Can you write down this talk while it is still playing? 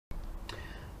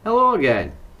Hello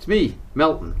again, it's me,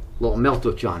 Milton, Little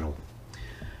Milto channel.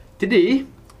 Today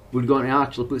we're going to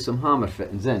actually put some hammer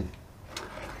fittings in.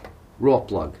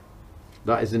 Rawplug,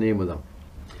 that is the name of them.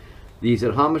 These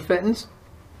are hammer fittings,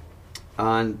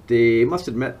 and they, must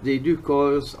admit, they do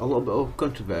cause a little bit of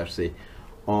controversy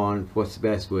on what's the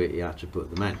best way to actually put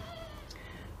them in.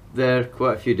 There are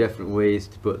quite a few different ways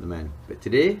to put them in, but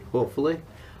today, hopefully,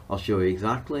 I'll show you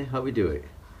exactly how we do it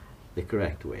the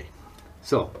correct way.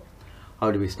 So, how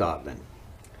do we start then?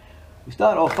 We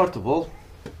start off first of all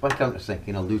by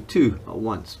countersinking. I'll do two at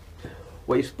once.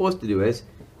 What you're supposed to do is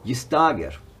you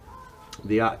stagger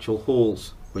the actual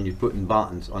holes when you're putting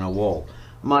battens on a wall.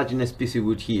 Imagine this piece of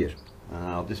wood here, and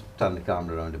I'll just turn the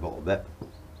camera around a little bit.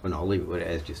 Well, no, I'll leave it where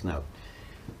it is just now.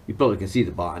 You probably can see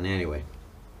the batten anyway.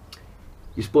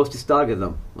 You're supposed to stagger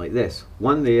them like this,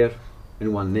 one there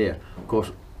and one there, of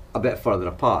course a bit further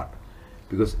apart,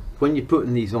 because when you're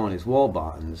putting these on as wall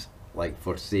battens, like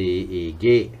for say a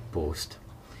gate post,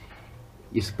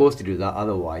 you're supposed to do that,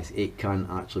 otherwise it can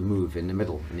actually move in the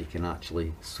middle and it can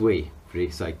actually sway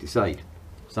from side to side.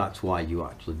 So that's why you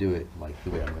actually do it like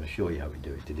the way I'm going to show you how we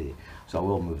do it today. So I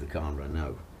will move the camera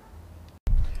now.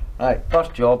 Right,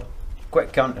 first job,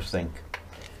 quick countersink.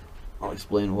 I'll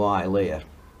explain why later.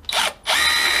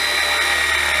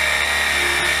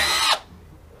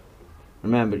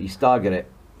 Remember, you stagger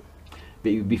it,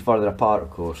 but you'd be further apart, of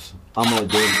course. I'm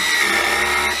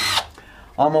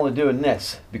only doing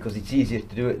this because it's easier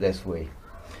to do it this way.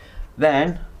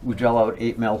 Then we drill our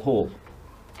 8mm hole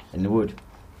in the wood.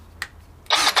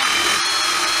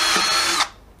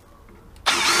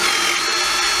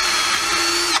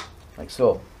 Like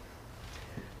so.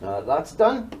 Now that's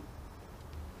done,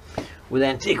 we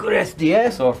then take our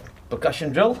SDS or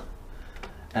percussion drill.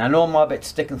 And I know my bit's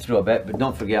sticking through a bit, but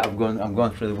don't forget I'm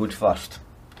going through the wood first.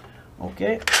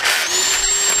 Okay.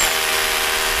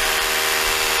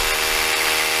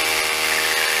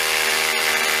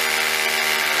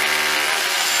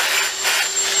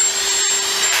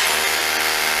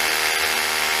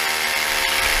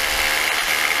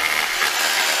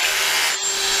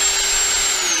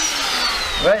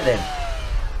 Right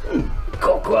then.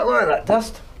 Got quite a lot of that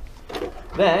dust.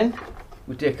 Then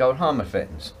we take our hammer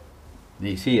fittings,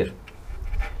 these here,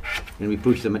 and we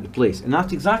push them into place, and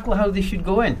that's exactly how they should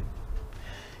go in.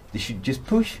 They should just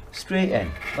push straight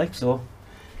in, like so.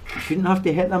 You shouldn't have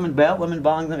to hit them and belt them and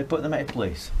bang them to put them into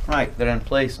place. Right, they're in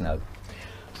place now.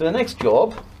 So the next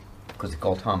job, because they're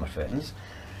called hammer fittings,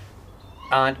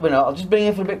 and well, I'll just bring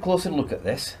in for a bit closer look at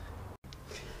this.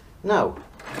 Now,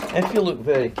 if you look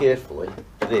very carefully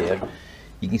there,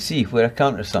 you can see where I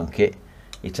countersunk it,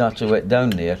 it's actually wet down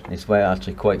there, and it's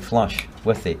actually quite flush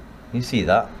with it. You see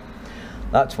that?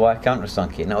 That's why I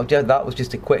countersunk it. Now that was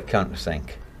just a quick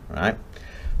countersink, right?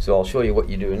 So I'll show you what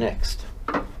you do next.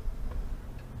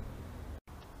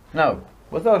 Now,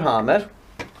 with our hammer,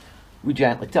 we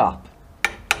gently tap.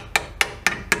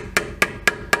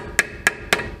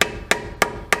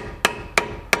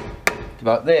 It's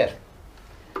about there.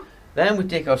 Then we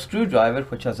take our screwdriver,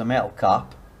 which has a metal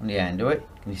cap on the end of it.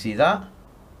 Can you see that?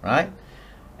 Right?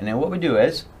 And then what we do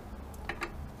is,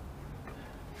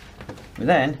 we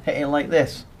then hit it like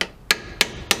this.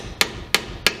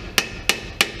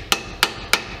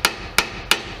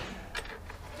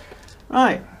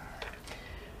 Right.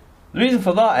 The reason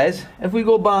for that is, if we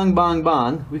go bang, bang,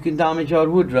 bang, we can damage our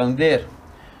wood round there.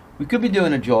 We could be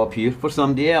doing a job here for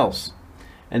somebody else,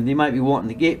 and they might be wanting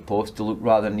the gate post to look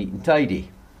rather neat and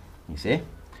tidy. You see?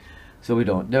 So we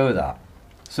don't do that.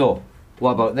 So,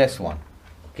 what about this one?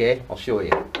 Okay, I'll show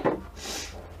you.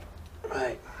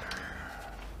 Right.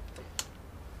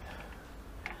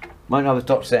 Might not have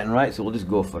the top setting right, so we'll just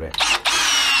go for it.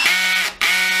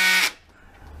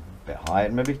 A bit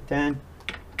higher, maybe 10.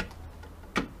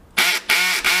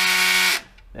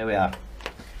 There we are.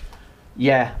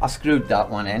 Yeah, I screwed that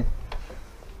one in.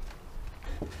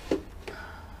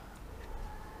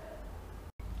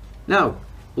 Now,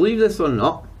 believe this or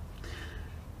not,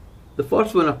 the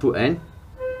first one I put in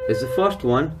is the first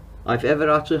one I've ever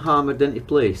actually hammered into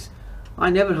place. I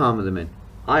never hammer them in,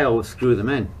 I always screw them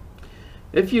in.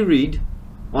 If you read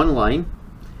online,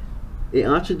 it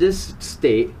actually does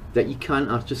state that you can't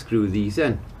actually screw these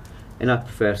in, and I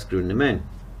prefer screwing them in.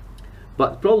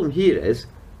 But the problem here is,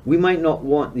 we might not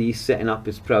want these setting up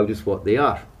as proud as what they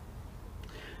are.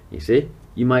 You see,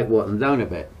 you might want them down a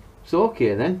bit. So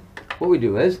okay then, what we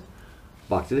do is,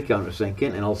 back to the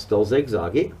countersinking, and I'll still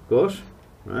zigzag it, of course,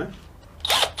 right?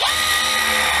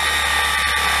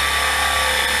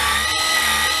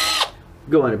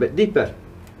 Go in a bit deeper.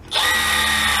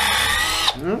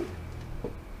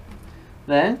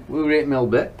 Then we'll 8mm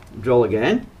bit, drill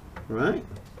again, right?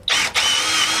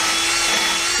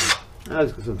 I've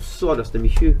just got some sawdust in my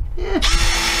shoe. Yeah.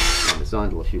 And the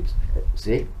sandal shoots.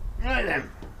 See? Right then.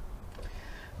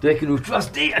 Taking with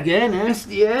trusty again,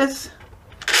 SDS.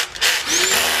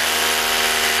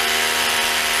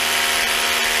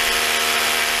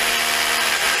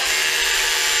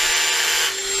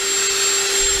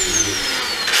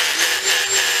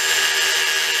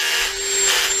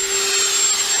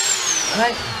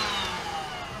 Right.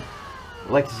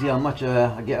 I'd like to see how much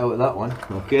I get out of that one.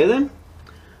 Okay then.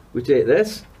 We take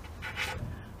this.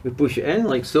 We push it in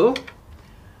like so.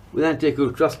 We then take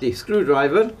our trusty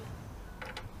screwdriver.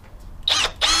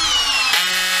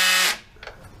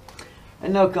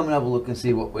 And now come and have a look and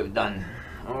see what we've done.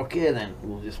 Okay then,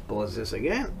 we'll just pause this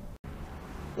again.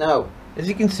 Now, as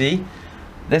you can see,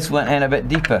 this went in a bit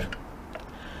deeper.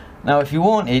 Now if you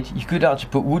wanted, you could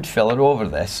actually put wood filler over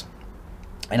this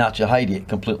and actually hide it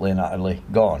completely and utterly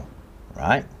gone,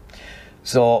 right?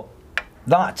 So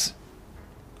that's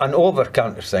an over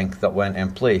countersink that went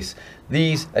in place.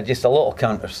 These are just a little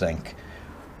countersink,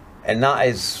 and that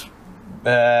is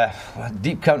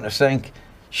deep countersink,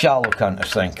 shallow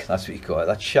countersink. That's what you call it.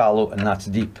 That's shallow and that's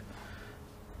deep.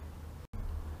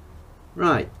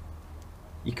 Right.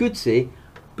 You could say,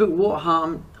 but what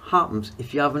happens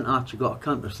if you haven't actually got a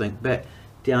countersink bit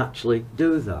to actually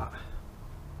do that?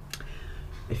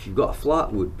 If you've got a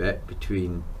flat wood bit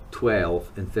between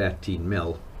 12 and 13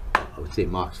 mil, I would say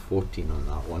max 14 on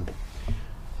that one.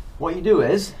 What you do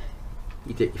is,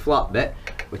 you take your flat bit,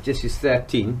 which this is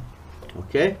 13,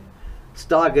 okay?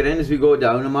 Stagger in as we go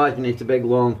down. Imagine it's a big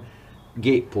long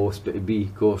gate post, but it'd be,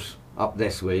 of course, up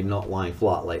this way, not lying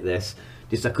flat like this.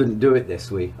 Just I couldn't do it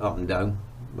this way, up and down.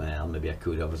 Well, maybe I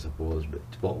could have, I suppose, but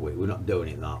what way? We're not doing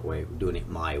it that way, we're doing it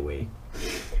my way.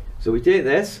 So we take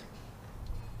this,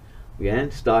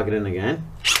 again, stagger in again.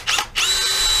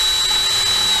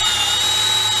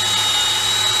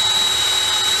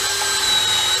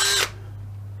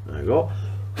 There we go.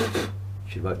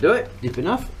 Should about do it, deep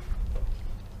enough.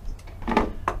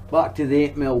 Back to the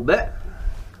 8mm bit.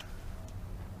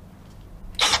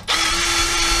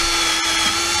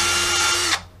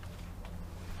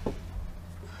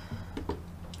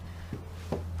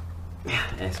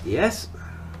 SDS.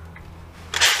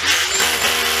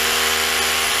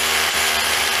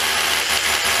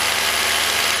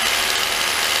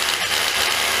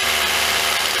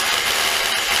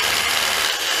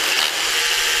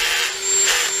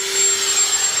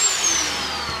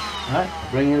 Right,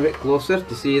 bring it a bit closer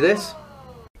to see this.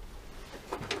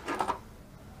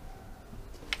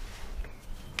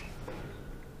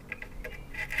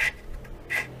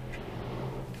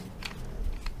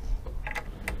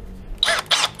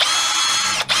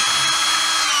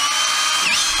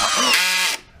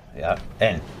 Yeah,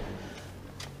 in.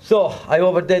 So I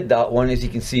overdid that one, as you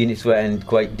can see, and it's went in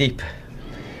quite deep.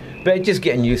 But just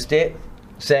getting used to it.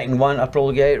 Second one, I'll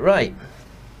probably get it right.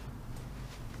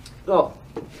 So.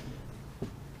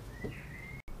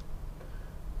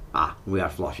 We are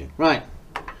flushing. Right.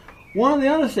 One of the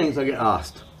other things I get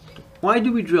asked, why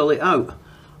do we drill it out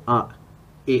at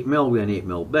 8mm with an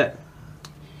 8mm bit?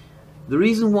 The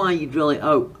reason why you drill it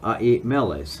out at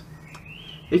 8mm is,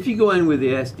 if you go in with the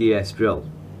SDS drill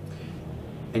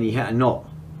and you hit a knot,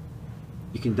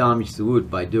 you can damage the wood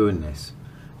by doing this.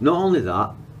 Not only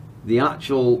that, the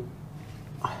actual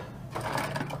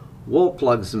wall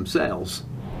plugs themselves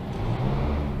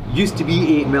used to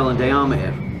be 8mm in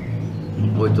diameter.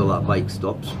 Wait till that bike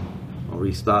stops. I'll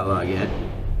restart that again.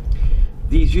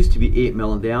 These used to be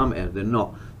 8mm in diameter. They're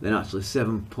not. They're actually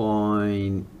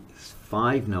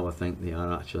 7.5 now, I think they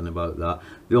are actually, about that.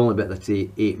 The only bit that's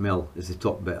 8mm is the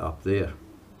top bit up there.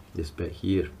 This bit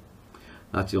here.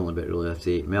 That's the only bit really that's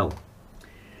 8mm.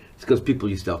 It's because people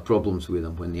used to have problems with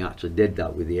them when they actually did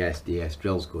that with the SDS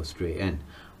drills, go straight in.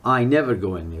 I never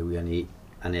go in there with an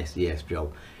SDS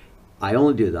drill. I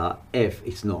only do that if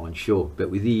it's not on show,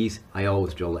 but with these I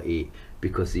always drill at 8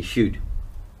 because they should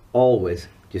always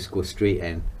just go straight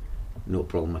in, no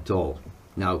problem at all.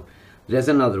 Now there's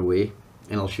another way,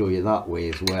 and I'll show you that way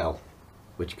as well,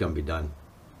 which can be done.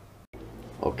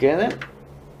 Okay then,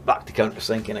 back to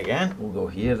countersinking again. We'll go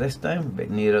here this time, a bit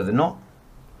nearer the knot.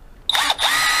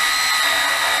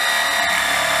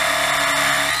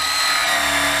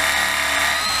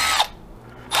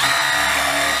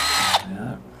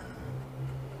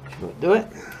 Do it.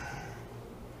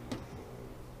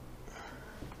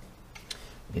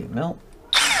 8mm.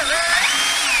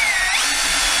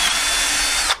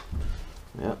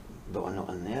 Yep, got a knot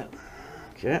in there.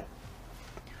 Okay.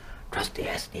 Trusty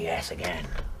SDS again.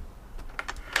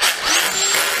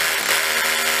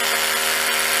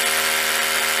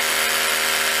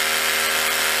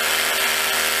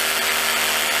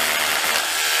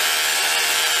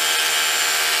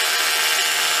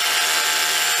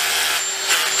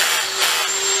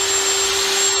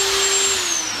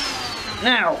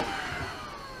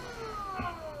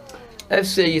 let's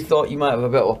say you thought you might have a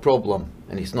bit of a problem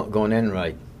and it's not going in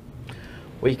right.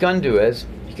 What you can do is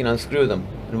you can unscrew them,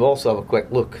 and we'll also have a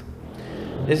quick look.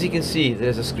 As you can see,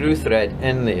 there's a screw thread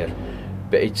in there,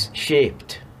 but it's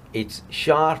shaped, it's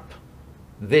sharp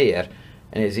there,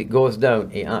 and as it goes down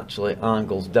it actually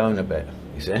angles down a bit,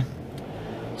 you see.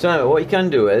 So anyway, what you can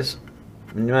do is,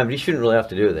 and remember you shouldn't really have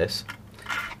to do this,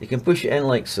 you can push it in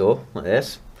like so, like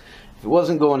this. If it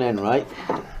wasn't going in right,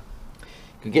 you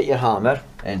could get your hammer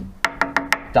and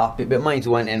tap it, but mine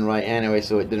went in right anyway,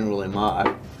 so it didn't really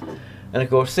matter. And of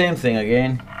course, same thing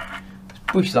again, just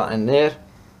push that in there,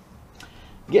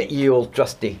 get your old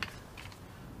trusty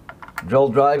drill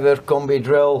driver, combi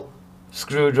drill,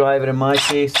 screwdriver in my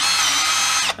case,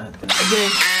 and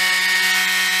again,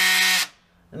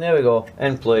 and there we go,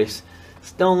 in place.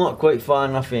 Still not quite far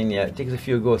enough in yet, it takes a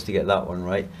few goes to get that one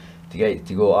right, to get it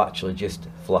to go actually just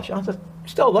flush.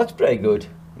 Still, that's pretty good,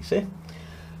 you see.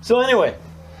 So anyway,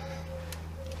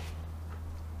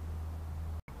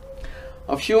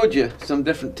 I've showed you some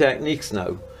different techniques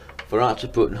now for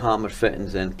actually putting hammer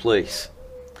fittings in place.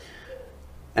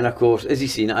 And of course, as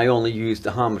you've seen, I only used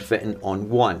the hammer fitting on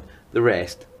one. The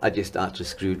rest I just actually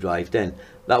screwdrived in.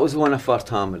 That was the one I first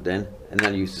hammered in, and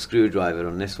then I used the screwdriver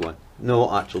on this one.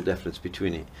 No actual difference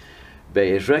between it. But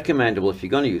it's recommendable, if you're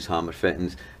going to use hammer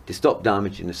fittings, to stop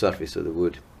damaging the surface of the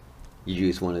wood, you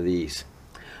use one of these.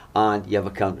 And you have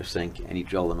a countersink, and you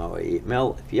drill them out at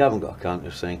 8mm. If you haven't got a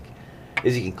countersink,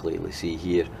 as you can clearly see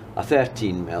here, a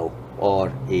 13mm or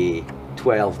a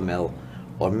 12mm,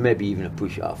 or maybe even a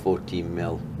push at a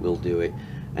 14mm will do it.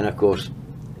 And of course,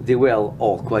 they will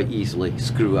all quite easily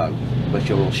screw out, which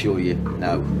I will show you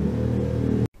now.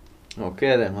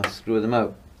 Okay then, let's screw them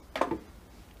out.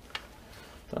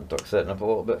 Don't setting up a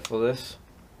little bit for this.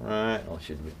 Right, I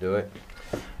should do it.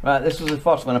 Right, this was the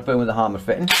first one I put in with the hammer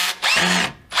fitting.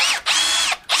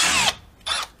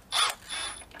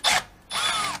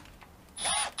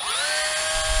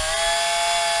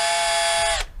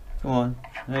 Come on,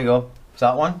 there you go. Is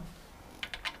that one?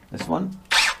 This one?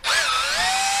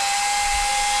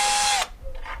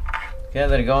 Okay,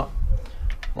 there you go.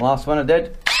 The last one I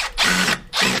did.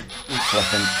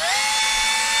 Flipping.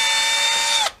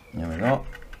 There we go.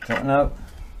 Cutting out.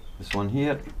 This one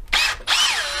here.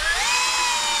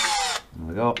 There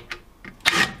we go.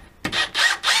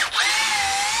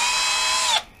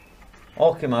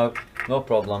 All came out, no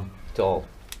problem at all.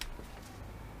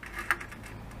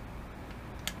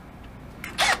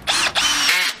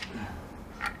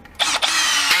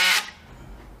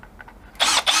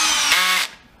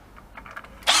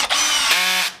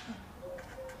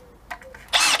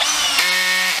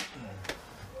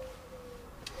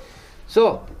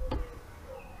 So,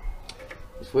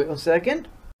 just wait a second.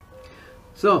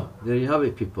 So, there you have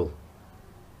it, people.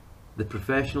 The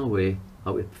professional way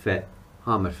how to fit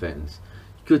hammer fittings.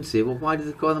 You could say, well, why do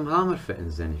they call them hammer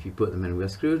fittings then if you put them in with a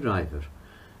screwdriver?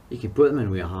 You can put them in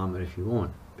with a hammer if you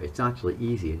want, but it's actually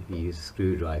easier if you use a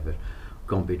screwdriver,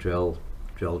 combi drill,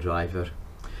 drill driver,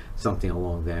 something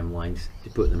along them lines to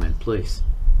put them in place.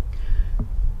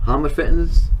 Hammer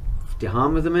fittings, to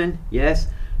hammer them in, yes.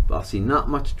 But I've seen that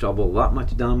much trouble, that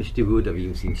much damage to wood. I've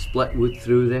even seen split wood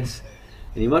through this.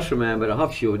 And you must remember, I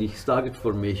have showed you staggered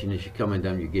formation as you're coming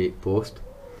down your gate post,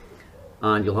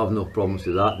 and you'll have no problems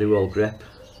with that. They will grip.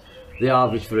 The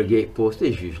average for a gate post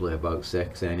is usually about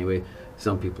 6 anyway.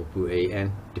 Some people put 8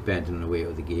 in, depending on the weight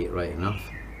of the gate, right enough.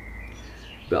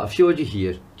 But I've showed you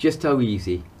here just how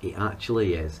easy it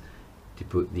actually is to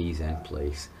put these in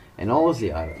place. And all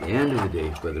they are at the end of the day,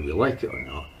 whether we like it or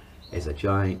not, is a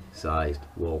giant sized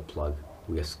wall plug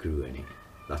with a screw in it.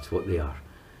 That's what they are,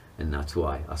 and that's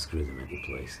why I screw them into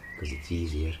place, because it's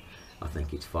easier, I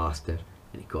think it's faster,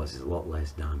 and it causes a lot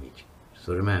less damage.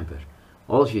 So remember,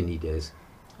 all you need is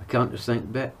a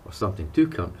countersink bit or something to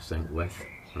countersink with,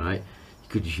 right? You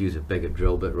could just use a bigger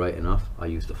drill bit, right enough. I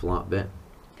used a flat bit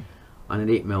and an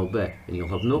 8mm bit, and you'll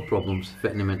have no problems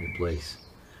fitting them into place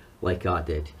like I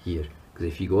did here. Because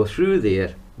if you go through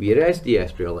there with your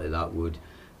SDS drill like that would,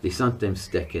 they sometimes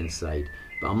stick inside,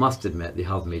 but I must admit they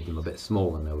have made them a bit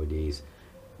smaller nowadays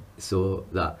so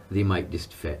that they might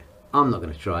just fit. I'm not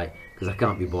going to try because I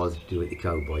can't be bothered to do it the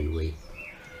cowboy way.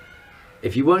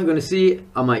 If you weren't going to see it,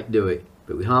 I might do it,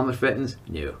 but with hammer fittings,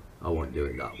 no, I won't do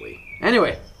it that way.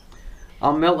 Anyway,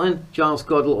 I'm Milton, channel's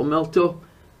called Little Milto.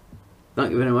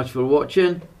 Thank you very much for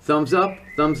watching. Thumbs up,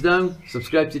 thumbs down,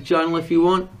 subscribe to the channel if you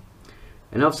want,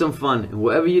 and have some fun. And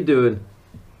whatever you're doing,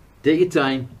 take your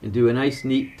time and do a nice,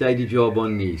 neat, tidy job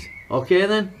on these. Okay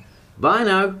then, bye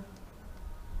now.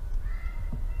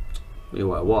 You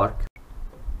want to work?